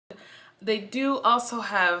They do also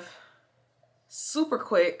have super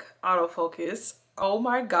quick autofocus. Oh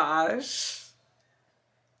my gosh.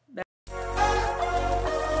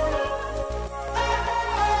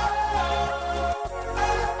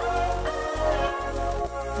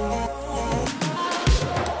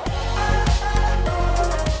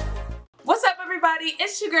 What's up everybody,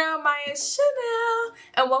 it's your girl Maiah Chanel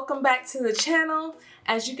and welcome back to the channel.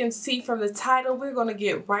 As you can see from the title, we're going to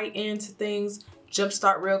get right into things,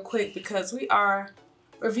 jumpstart real quick because we are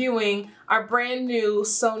reviewing our brand new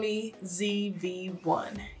Sony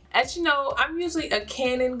ZV-1. As you know, I'm usually a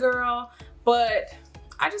Canon girl, but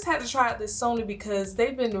I just had to try out this Sony because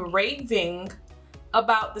they've been raving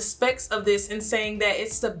about the specs of this and saying that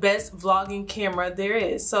it's the best vlogging camera there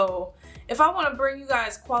is. So if I want to bring you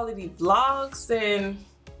guys quality vlogs, then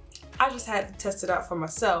I just had to test it out for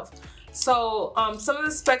myself. So some of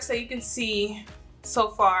the specs that you can see so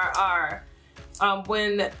far are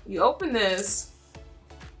when you open this,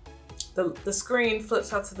 the screen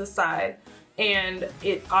flips out to the side and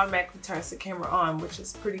it automatically turns the camera on, which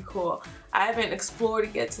is pretty cool. I haven't explored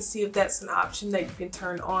it yet to see if that's an option that you can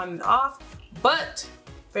turn on and off, but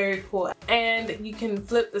very cool. And you can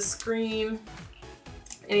flip the screen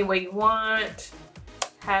any way you want,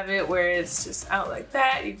 have it where it's just out like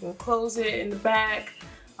that. You can close it in the back.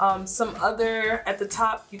 Some other, at the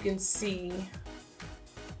top you can see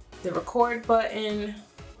the record button,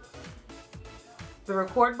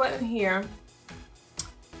 here,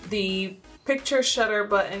 the picture shutter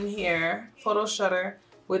button here, photo shutter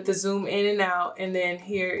with the zoom in and out, and then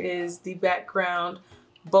here is the background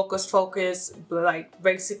focus, like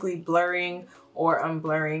basically blurring or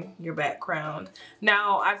unblurring your background.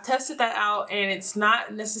 Now I've tested that out and it's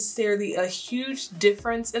not necessarily a huge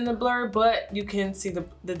difference in the blur, but you can see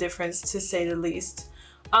the difference to say the least.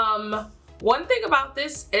 One thing about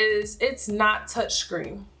this is it's not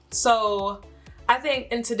touchscreen. So I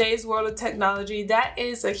think in today's world of technology, that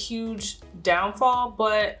is a huge downfall,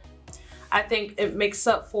 but I think it makes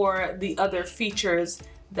up for the other features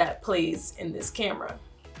that plays in this camera.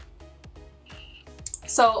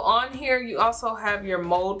 So on here you also have your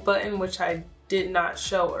mode button, which I did not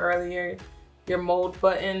show earlier, your mode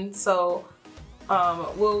button. So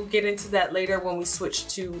we'll get into that later when we switch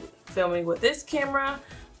to filming with this camera.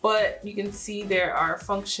 But you can see there are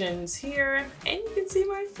functions here and you can see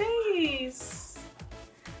my face.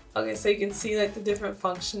 Okay, so you can see like the different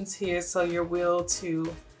functions here. So your wheel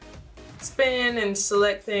to spin and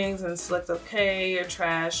select things and select OK, your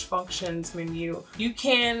trash, functions menu. You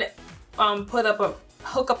can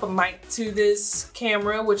hook up a mic to this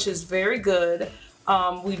camera, which is very good.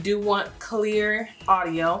 We do want clear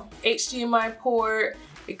audio. HDMI port,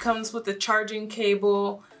 it comes with a charging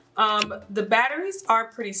cable. The batteries are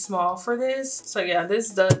pretty small for this. So yeah,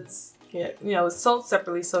 this does, it's sold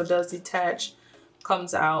separately, so it does detach,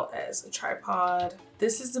 comes out as a tripod.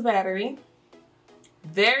 This is the battery.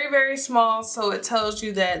 Very, very small, so it tells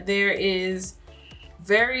you that there is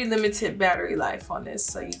very limited battery life on this,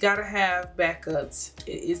 so you gotta have backups.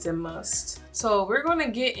 It is a must. So we're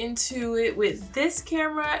gonna get into it with this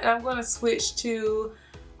camera and I'm gonna switch to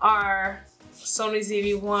our Sony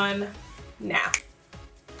ZV-1 now.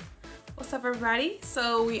 What's up everybody?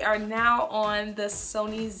 So we are now on the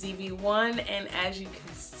Sony ZV-1 and as you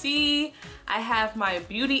can see, I have my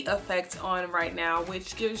beauty effect on right now,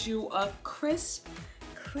 which gives you a crisp,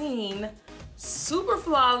 clean, super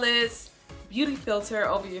flawless beauty filter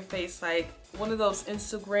over your face, like one of those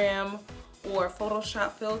Instagram or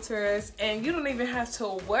Photoshop filters, and you don't even have to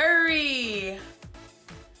worry.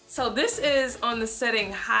 So this is on the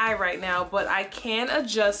setting high right now, but I can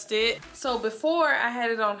adjust it. So before I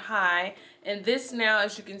had it on high, and this now,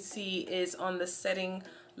 as you can see, is on the setting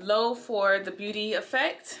low for the beauty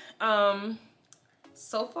effect.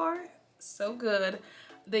 So far, so good.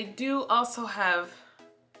 They do also have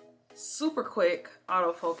super quick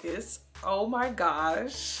autofocus. Oh my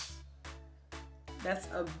gosh, that's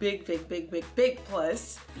a big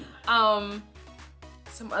plus.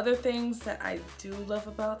 Some other things that I do love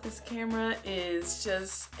about this camera is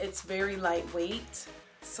just it's very lightweight.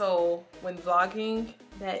 So when vlogging,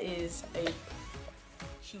 that is a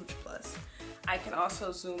huge plus. I can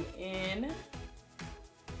also zoom in,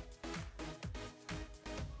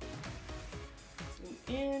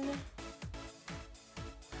 and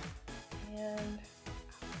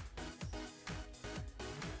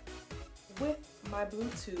with my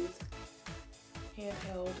Bluetooth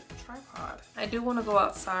handheld tripod. I do want to go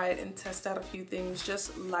outside and test out a few things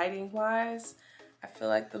just lighting wise. I feel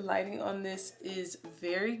like the lighting on this is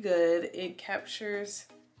very good. It captures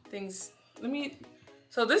things.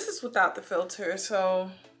 So this is without the filter,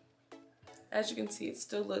 so as you can see, it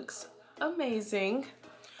still looks amazing.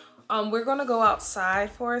 We're gonna go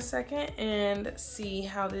outside for a second and see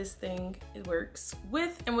how this thing works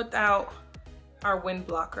with and without our wind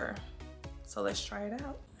blocker. So let's try it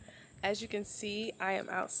out. As you can see, I am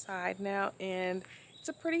outside now and it's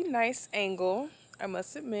a pretty nice angle. I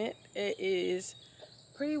must admit, it is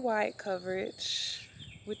pretty wide coverage,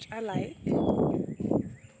 which I like.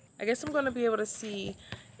 I guess I'm gonna be able to see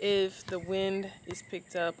if the wind is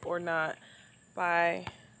picked up or not by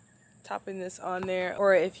topping this on there,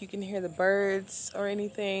 or if you can hear the birds or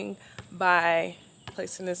anything by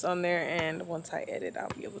placing this on there, and once I edit I'll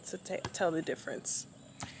be able to tell the difference.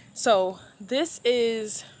 So this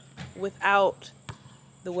is without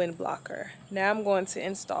the wind blocker. Now I'm going to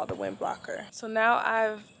install the wind blocker. So now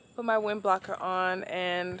I've put my wind blocker on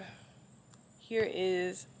and here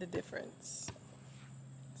is the difference.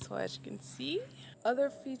 So as you can see, other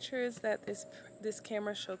features that this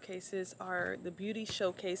camera showcases are the beauty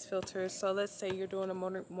showcase filters. So let's say you're doing a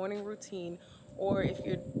morning routine, or if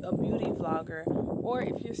you're a beauty vlogger, or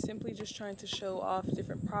if you're simply just trying to show off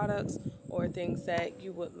different products or things that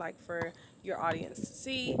you would like for your audience to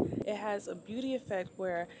see. It has a beauty effect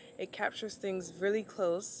where it captures things really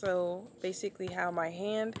close. So basically how my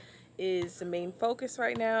hand is the main focus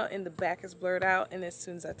right now and the back is blurred out, and as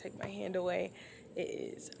soon as I take my hand away, it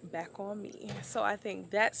is back on me. So I think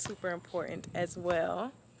that's super important as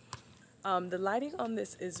well. The lighting on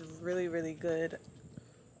this is really, really good,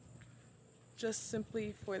 just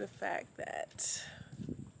simply for the fact that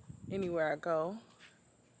anywhere I go,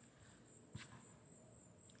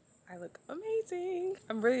 I look amazing.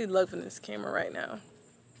 I'm really loving this camera right now.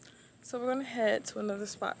 So we're gonna head to another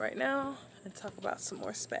spot right now and talk about some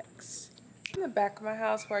more specs. In the back of my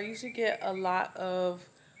house where I usually get a lot of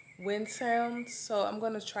wind sounds, so I'm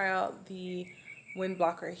going to try out the wind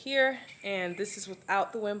blocker here, and this is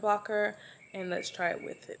without the wind blocker, and let's try it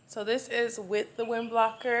with it. So this is with the wind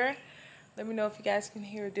blocker. Let me know if you guys can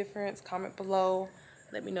hear a difference. Comment below,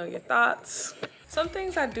 let me know your thoughts. Some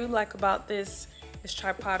things I do like about this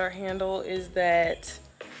tripod or handle is that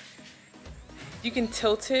you can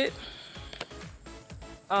tilt it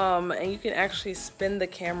and you can actually spin the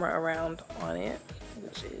camera around on it,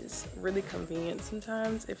 which is really convenient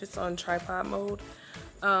sometimes if it's on tripod mode.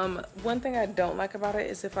 One thing I don't like about it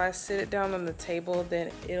is if I sit it down on the table,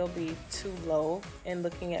 then it'll be too low and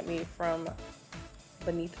looking at me from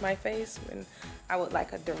beneath my face when I would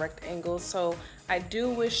like a direct angle. So I do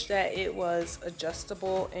wish that it was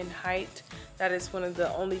adjustable in height. That is one of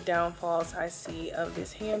the only downfalls I see of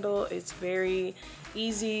this handle. It's very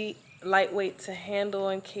easy, lightweight to handle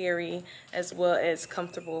and carry, as well as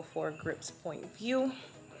comfortable for a grip's point of view.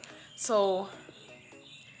 So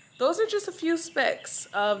those are just a few specs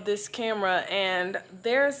of this camera, and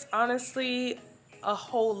there's honestly a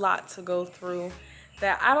whole lot to go through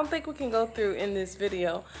that I don't think we can go through in this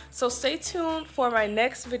video. So stay tuned for my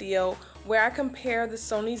next video where I compare the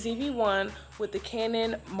Sony ZV-1 with the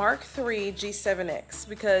Canon Mark III G7X,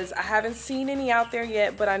 because I haven't seen any out there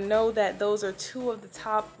yet, but I know that those are two of the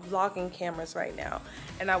top vlogging cameras right now,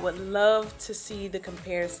 and I would love to see the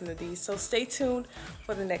comparison of these. So stay tuned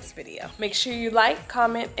for the next video. Make sure you like,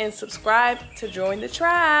 comment, and subscribe to join the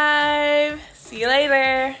tribe. See you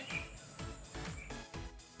later.